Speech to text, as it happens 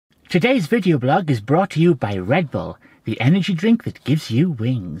Today's video blog is brought to you by Red Bull, the energy drink that gives you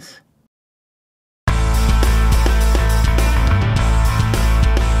wings.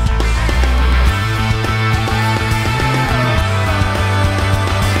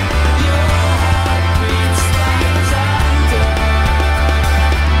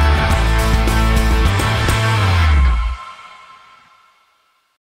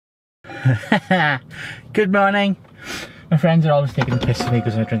 Good morning. My friends are always taking a piss of me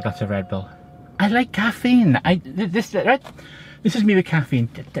because I drink lots of Red Bull. I like caffeine. This is me with caffeine.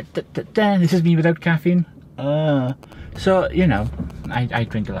 This is me without caffeine. So, you know, I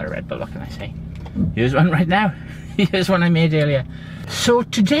drink a lot of Red Bull. What can I say? Here's one right now. Here's one I made earlier. So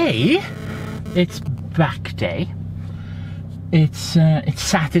today, it's back day. It's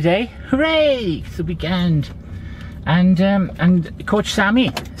Saturday. Hooray! It's the weekend. And Coach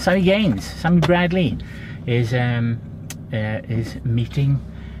Sammy Bradley is meeting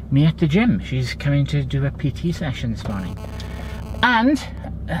me at the gym. She's coming to do a PT session this morning, and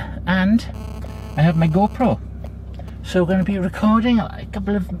I have my GoPro, so we're going to be recording a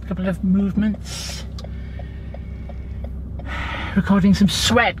couple of movements, recording some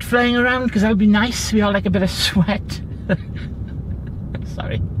sweat flying around because that'll be nice. We all like a bit of sweat.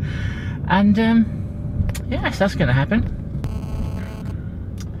 Sorry, and yes, that's going to happen.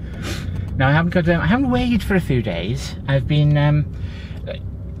 Now I haven't weighed for a few days. I've been, I mean,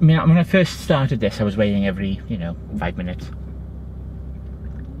 when I first started this, I was weighing every, 5 minutes.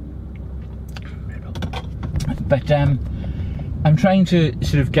 But I'm trying to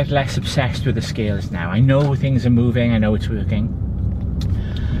sort of get less obsessed with the scales now. I know things are moving, I know it's working.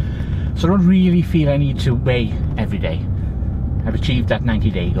 So I don't really feel I need to weigh every day. I've achieved that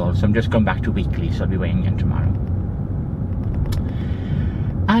 90-day goal, so I'm just going back to weekly, so I'll be weighing again tomorrow.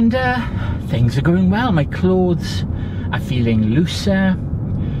 And things are going well. My clothes are feeling looser.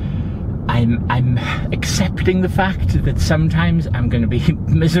 I'm accepting the fact that sometimes I'm going to be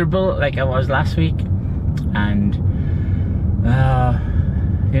miserable like I was last week, and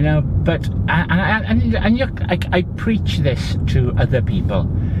but I preach this to other people,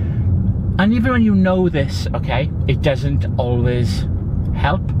 and even when you know this, okay, it doesn't always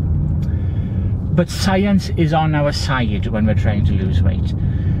help. But science is on our side when we're trying to lose weight.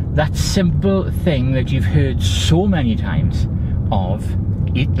 That simple thing that you've heard so many times of,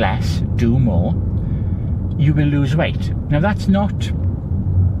 eat less, do more, you will lose weight. Now that's not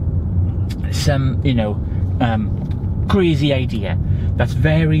some, crazy idea. That's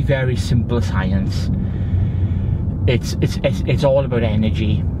very, very simple science. It's all about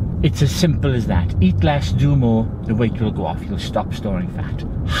energy. It's as simple as that. Eat less, do more, the weight will go off. You'll stop storing fat.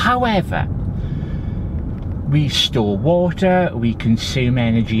 However, we store water, we consume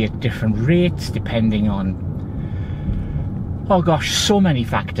energy at different rates depending on, oh gosh, so many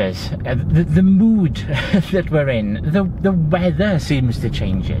factors. The mood that we're in, the weather seems to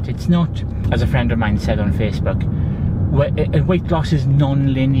change it. It's not, as a friend of mine said on Facebook, weight loss is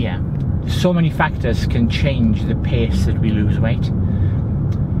non-linear. So many factors can change the pace that we lose weight.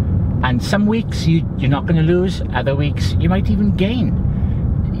 And some weeks you're not going to lose, other weeks you might even gain.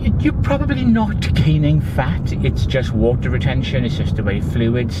 You're probably not gaining fat, it's just water retention, it's just the way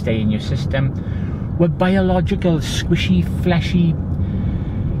fluids stay in your system. We're biological, squishy, fleshy,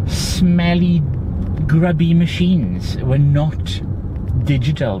 smelly, grubby machines. We're not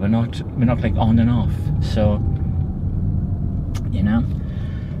digital, we're not like on and off. So,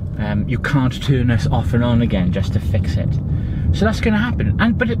 you can't turn us off and on again just to fix it. So that's going to happen.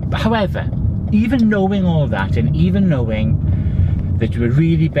 However, even knowing all that, and even knowing that we're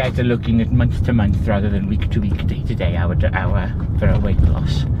really better looking at month to month rather than week to week, day to day, hour to hour for our weight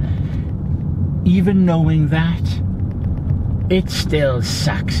loss. Even knowing that, it still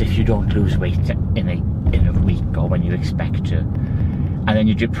sucks if you don't lose weight in a week or when you expect to. And then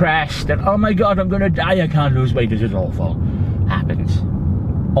you're depressed and, oh my God, I'm going to die, I can't lose weight, this is awful. Happens.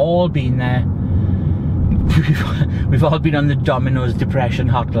 All been there. We've all been on the Domino's depression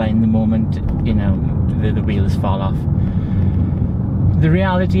hotline the moment, the wheels fall off. The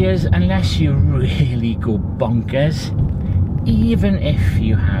reality is, unless you really go bonkers, even if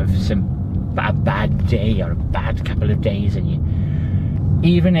you have a bad day or a bad couple of days, and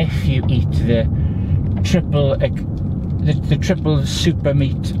even if you eat the triple super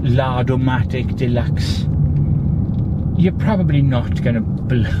meat Lardomatic Deluxe, you're probably not going to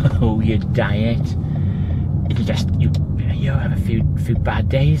blow your diet. It'll just, you have a few bad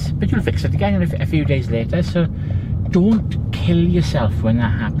days, but you'll fix it again a few days later. So don't kill yourself when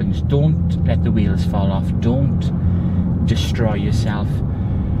that happens. Don't let the wheels fall off. Don't destroy yourself.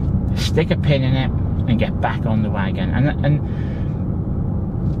 Stick a pin in it and get back on the wagon. And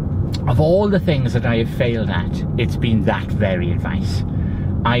of all the things that I have failed at, it's been that very advice.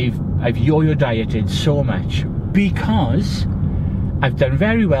 I've yo-yo dieted so much because I've done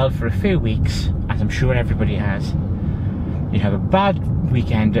very well for a few weeks, as I'm sure everybody has. You have a bad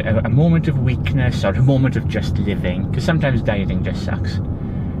weekend, a moment of weakness, or a moment of just living, because sometimes dieting just sucks.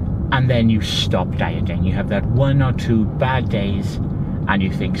 And then you stop dieting. You have that 1 or 2 bad days, and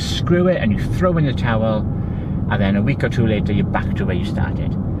you think, screw it, and you throw in the towel, and then a week or 2 later, you're back to where you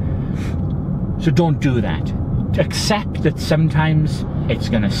started. So don't do that. Accept that sometimes it's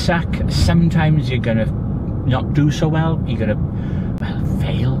gonna suck, sometimes you're gonna not do so well, you're gonna, well,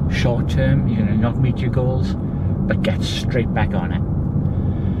 fail short term, you're gonna not meet your goals, but get straight back on it.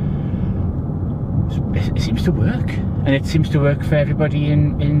 It seems to work, and it seems to work for everybody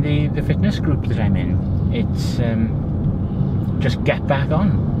in the fitness group that I'm in. It's just get back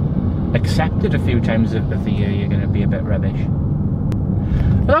on. Accept it a few times of the year you're going to be a bit rubbish.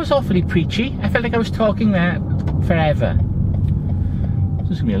 Well, that was awfully preachy. I felt like I was talking there forever.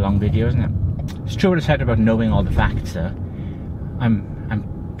 This is going to be a long video, isn't it? It's true what I said about knowing all the facts, though.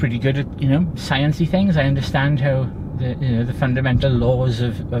 I'm pretty good at, you know, sciencey things. I understand how the fundamental laws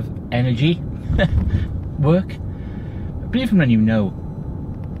of energy work. But even when you know,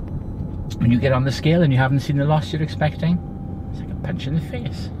 when you get on the scale and you haven't seen the loss you're expecting, it's like a punch in the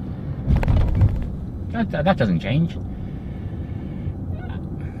face. That doesn't change.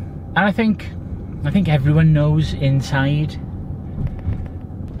 And I think everyone knows inside.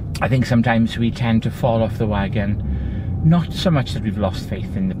 I think sometimes we tend to fall off the wagon, not so much that we've lost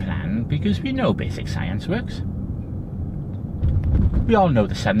faith in the plan, because we know basic science works. We all know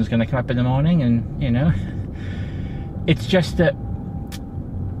the sun's going to come up in the morning, and, you know, it's just that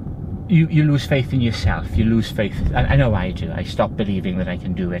you lose faith in yourself. You lose faith. I know I do. I stop believing that I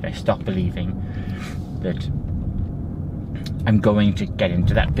can do it. I stop believing that I'm going to get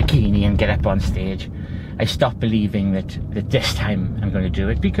into that bikini and get up on stage. I stop believing that this time I'm going to do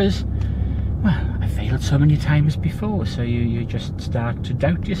it, because, well, I failed so many times before, so you just start to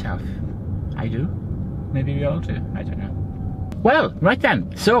doubt yourself. I do. Maybe we all do. I don't know. Well, right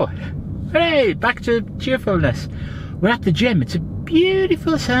then, so, hooray, back to cheerfulness. We're at the gym. It's a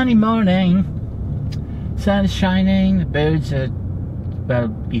beautiful sunny morning. Sun is shining, the birds are,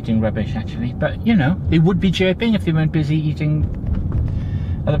 well, eating rubbish actually, but you know, they would be chirping if they weren't busy eating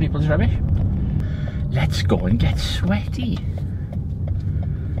other people's rubbish. Let's go and get sweaty.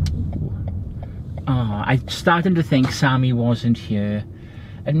 Oh, I'm starting to think Sammy wasn't here.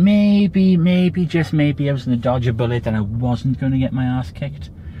 And maybe, just maybe I was going to dodge a bullet and I wasn't going to get my ass kicked.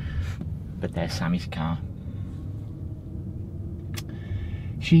 But there's Sammy's car.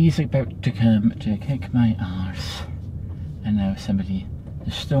 She's about to come to kick my arse. And now somebody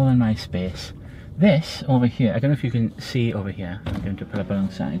has stolen my space. This over here, I don't know if you can see over here. I'm going to pull up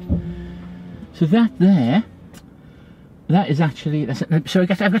alongside. So that there, that is actually, so I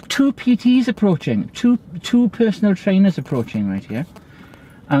guess I've got 2 PTs approaching. Two personal trainers approaching right here.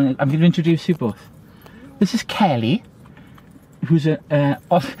 I'm going to introduce you both. This is Kelly, who's we've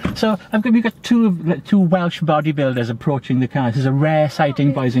got two Welsh bodybuilders approaching the car. This is a rare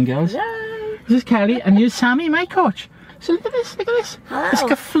sighting, boys and girls. Hello. This is Kelly, and here's Sammy, my coach. So look at this, look at this. Hello. It's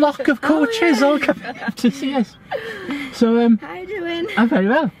like a flock of coaches all coming up to see us. So how you doing? I'm very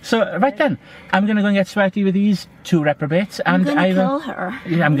well. So right then, I'm gonna go and get sweaty with these 2 reprobates, and I'm gonna kill her.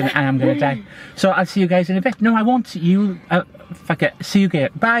 Yeah, I'm gonna die. So I'll see you guys in a bit. No, I won't. You fuck it. See you again.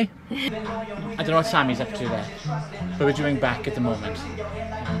 Bye. I don't know what Sammy's up to there, but we're doing back at the moment,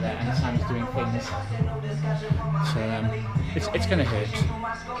 and Sammy's doing things. So it's gonna hurt.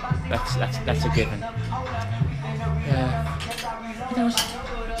 That's a given.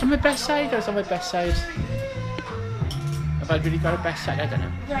 It's on my best side. I was on my best side. Have I really got a best side? I don't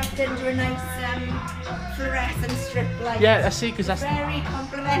know. Wrapped into a nice fluorescent strip light. Yeah, I see, because that's very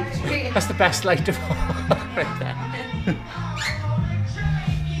complimentary. That's the best light of all, right there.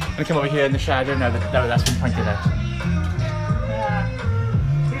 I'm gonna come over here in the shadow now that that's been pointed out.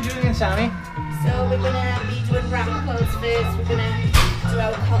 What are you doing again, Sammy? So we're gonna be doing rack pulls first. We're gonna do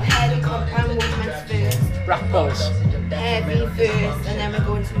our heavy compound movements first. Rack pulls. Heavy first, and then we're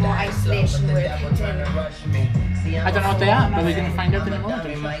going to more isolation work. I don't know what they are, but we're going to find out in a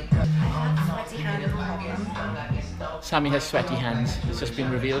moment. I have sweaty hands. Sammy has sweaty hands. It's just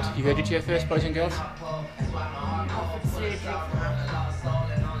been revealed. You heard it here first, boys and girls.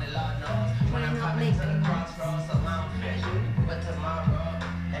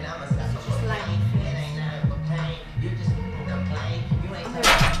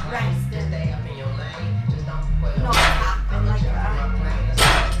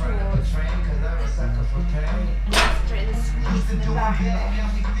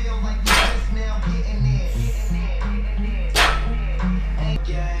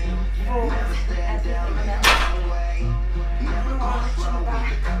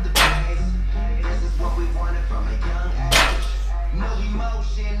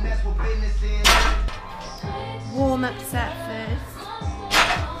 Warm up set first.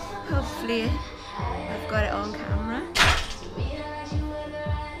 Hopefully I've got it on camera.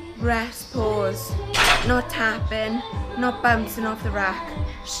 Rest pause. Not tapping, not bouncing off the rack.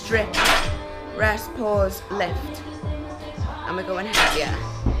 Strict. Rest pause, lift. And we're going heavier.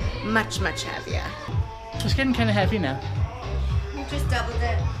 Much heavier. It's getting kind of heavy now. We've just doubled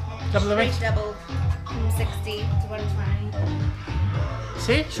it. Double the weight? Doubled from 60 to 120.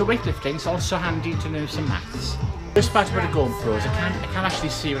 See, so weightlifting is also handy to know some maths. Just about the GoPros, I can't actually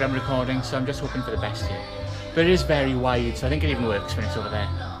see what I'm recording, so I'm just hoping for the best here. But it is very wide, so I think it even works when it's over there.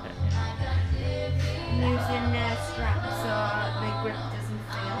 I'm using straps so my grip doesn't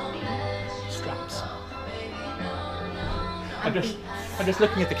fail me. Straps. I'm just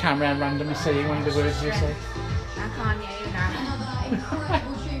looking at the camera and randomly saying one of the words you say. I can't hear you now.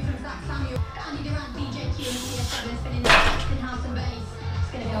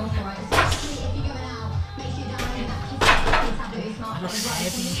 That looks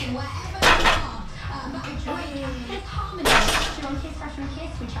heavy.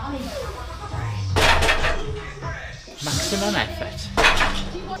 Maximum effort.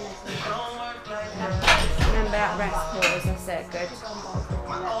 Remember that rest pause, that's it, good.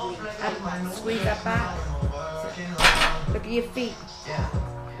 And squeeze that back. Look at your feet.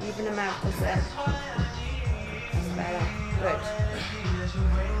 Even them out, that's it. That's better, good.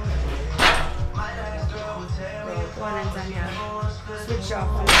 Go on and done, yeah. Switch off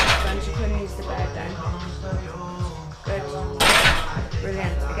on the front, you couldn't use the bed then. Good.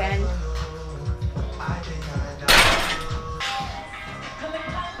 Brilliant, again.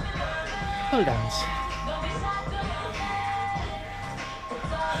 Pull downs.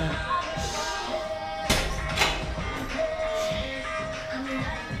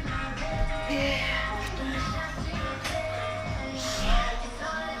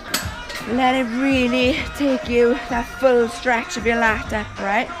 Let it really take you that full stretch of your lat up,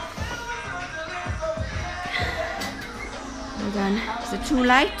 right? Well done. Is it too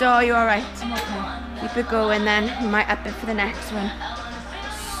light or are you alright? Keep it going then. We might up it for the next one.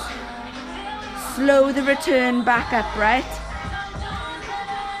 Slow the return back up, right?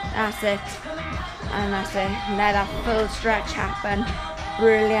 That's it. And that's it. Let that full stretch happen.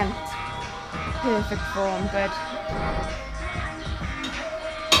 Brilliant. Perfect form, good.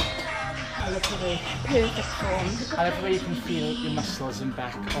 Perfect form. I love the way you can feel your muscles and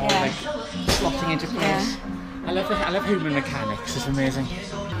back all like slotting into place. Yeah. I love human mechanics, it's amazing.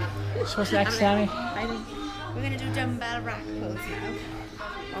 So what's next, Sammy? I think we're going to do dumbbell rack pulls now.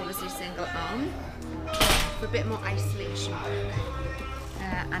 Obviously single arm. For a bit more isolation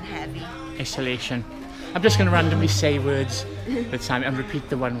and heavy. Isolation. I'm just going to randomly say words at the time and repeat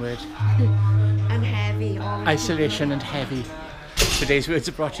the one word. And heavy. Isolation and heavy. Today's words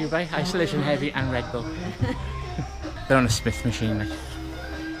are brought to you by Isolation Heavy and Red Bull. They're on a Smith machine, like.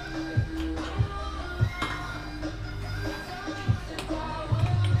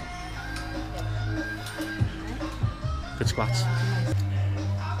 Good squats.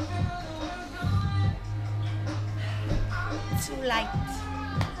 Too light.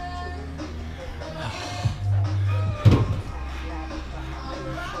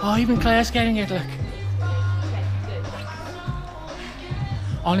 Oh, even Claire's getting it, look.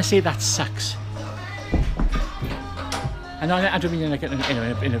 Honestly, that sucks. And I don't mean in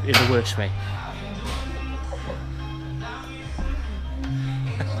the worst way.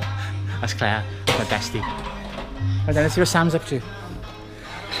 That's Claire, my bestie. And then let's see what Sam's up to.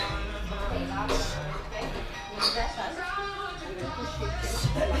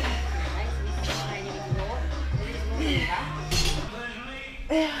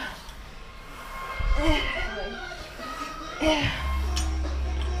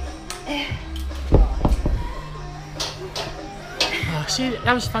 Oh, see,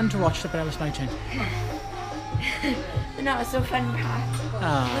 that was fun to watch, but that was my turn. No, it's so fun, Pat.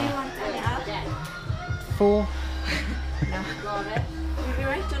 Oh. What do you want to have? 4. No. You'll be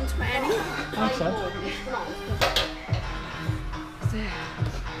right on 20. I think so.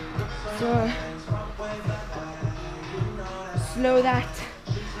 So slow that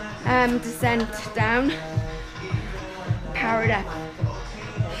descent down. Power it up.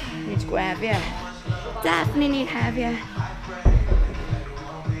 Need to go heavier. Definitely need heavier.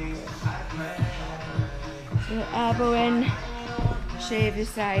 So elbow in, shave your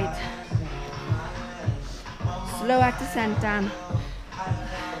side. Slow that descent down.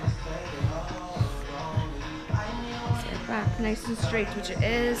 nice and straight, which it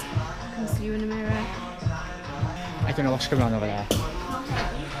is. I can see you in the mirror. I don't know what's going on over there.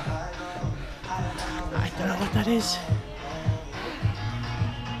 I don't know what that is.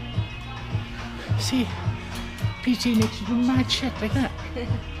 See, PT makes you do mad shit like that. I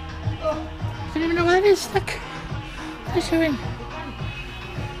don't even know what that is. Look, what are you doing?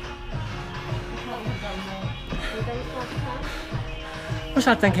 What's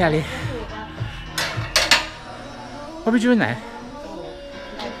that then, Kelly? What are we doing there?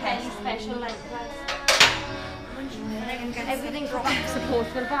 Special everything's back support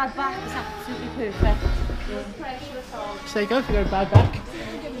for a bad back is absolutely perfect. So there you go, if you got a bad back,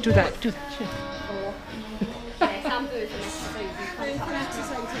 do that, shit.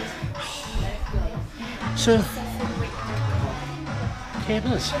 So,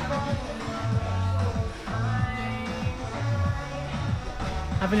 cables.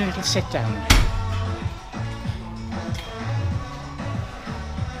 Having a little sit down.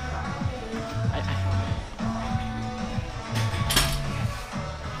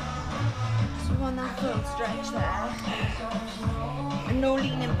 So you want that full stretch there. And no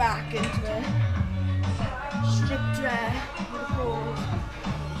leaning back into it. Stripped there. Hold.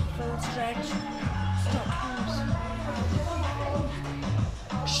 Full stretch. Stop pose.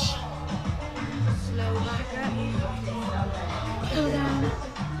 Slow back up. Go down.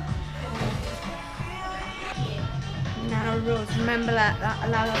 Now rows. Remember that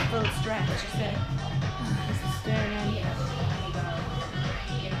allow that full stretch. This is sternum.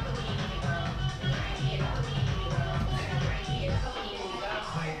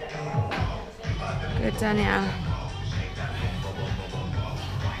 Good, Danielle.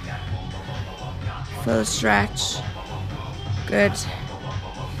 Full stretch. Good.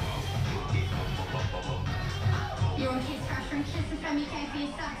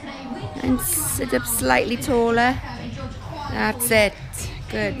 And sit up slightly taller. That's it.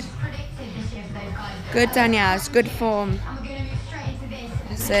 Good. Good, Danielle. It's good form.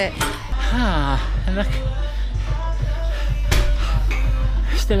 That's it. Ah, and look.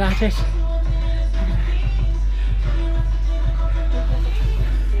 Still at it.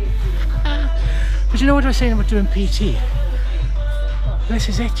 But you know what I was saying about doing PT? This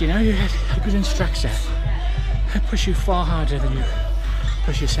is it, you know, you get a good instructor. They push you far harder than you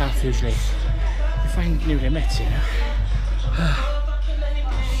push yourself usually. You find new limits, you know.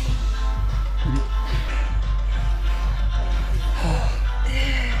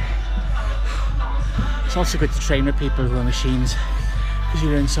 It's also good to train with people who are machines because you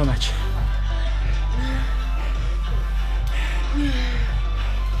learn so much.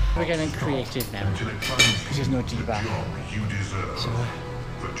 We're getting creative now because there's no deban. So,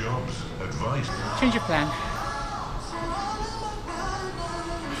 change your plan.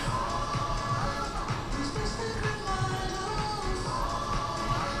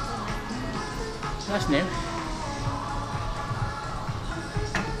 That's new.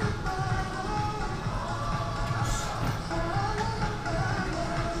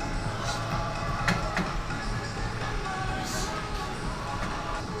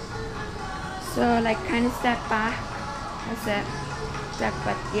 So like kind of step back. That's it. Step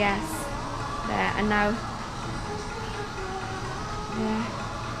back, yes. There, and now. Yeah.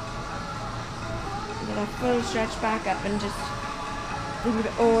 Get a full stretch back up and just do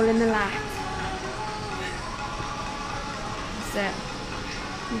it all in the lat. That's it.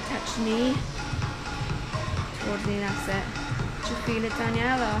 You touch knee. Towards knee, that's it. Do you feel it,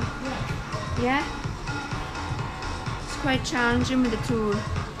 Danielle? Or? Yeah? It's quite challenging with the two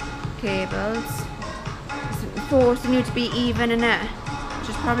cables. It's forcing you to be even in it, which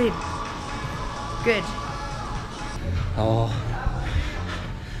is probably good. Oh,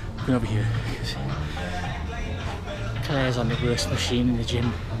 going over here because Claire's on the worst machine in the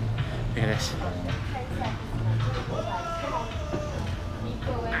gym. Look at this.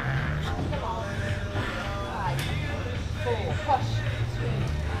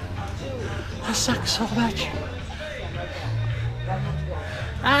 That sucks so much.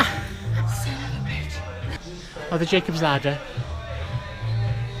 Ah! Son of a bitch. Oh, the Jacob's ladder.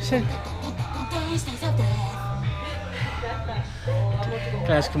 So,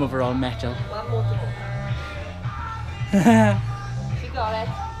 Claire's come over all metal. She got it.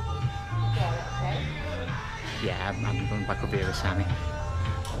 Okay. Yeah, I'm going back over here with Sammy.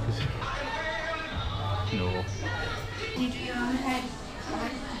 No. You do your own head.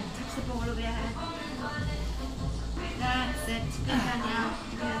 Touch the ball over your head. That's it. Good, Danielle.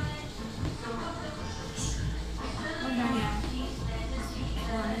 Good. Good, Danielle.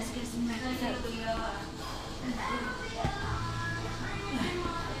 Come on, let's get some exercise.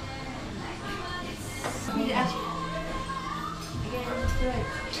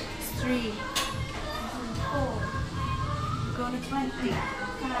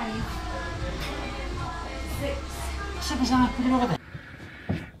 Supersonic, put him over there.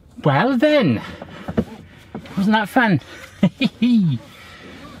 Well then, wasn't that fun?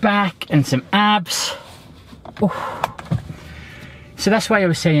 Back and some abs. Oh. So that's why I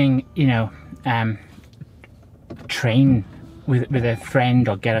was saying, you know, train with a friend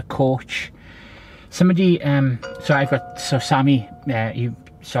or get a coach. Somebody, so Sammy, you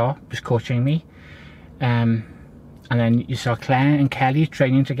saw, was coaching me. And then you saw Claire and Kelly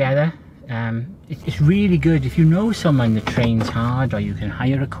training together. It's really good if you know someone that trains hard, or you can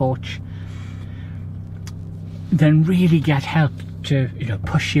hire a coach, then really get help to, you know,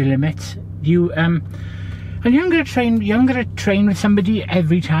 push your limits. You and you're not gonna train with somebody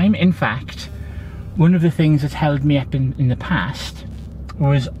every time. In fact, one of the things that held me up in the past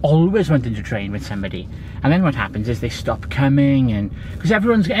was always wanting to train with somebody, and then what happens is they stop coming, and because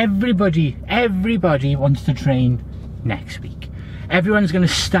everybody wants to train next week. Everyone's going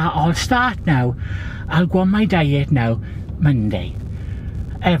to start, I'll start now, I'll go on my diet now, Monday.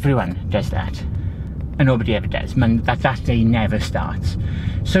 Everyone does that. And nobody ever does. That day never starts.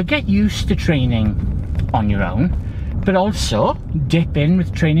 So get used to training on your own, but also dip in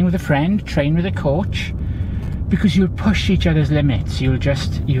with training with a friend, train with a coach, because you'll push each other's limits. You'll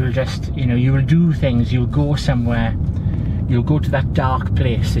just, you know, you will do things, you'll go somewhere, you'll go to that dark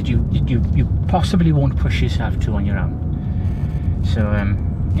place that you possibly won't push yourself to on your own. So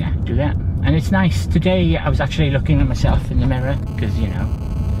yeah, do that. And it's nice. Today I was actually looking at myself in the mirror, because, you know,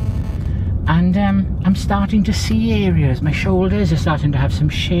 and I'm starting to see areas. My shoulders are starting to have some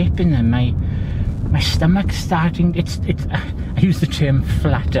shape in them. My stomach's starting, I use the term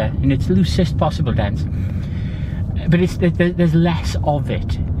flatter in its loosest possible sense, but there's less of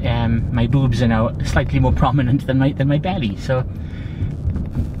it. My boobs are now slightly more prominent than my belly. So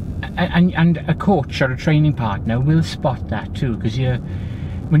and a coach or a training partner will spot that too, because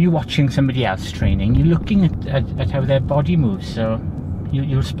when you're watching somebody else training, you're looking at how their body moves, so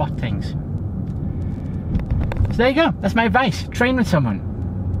you'll spot things. So there you go, that's my advice. Train with someone.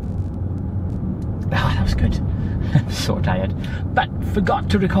 Oh, that was good. I'm so tired, but forgot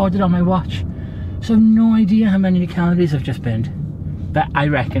to record it on my watch, so I've no idea how many calories I've just burned, but I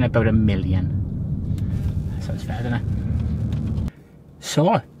reckon about 1 million. That sounds fair, doesn't it?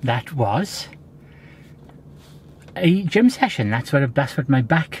 So that was a gym session. That's what my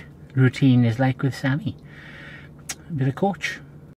back routine is like with Sammy, with a coach.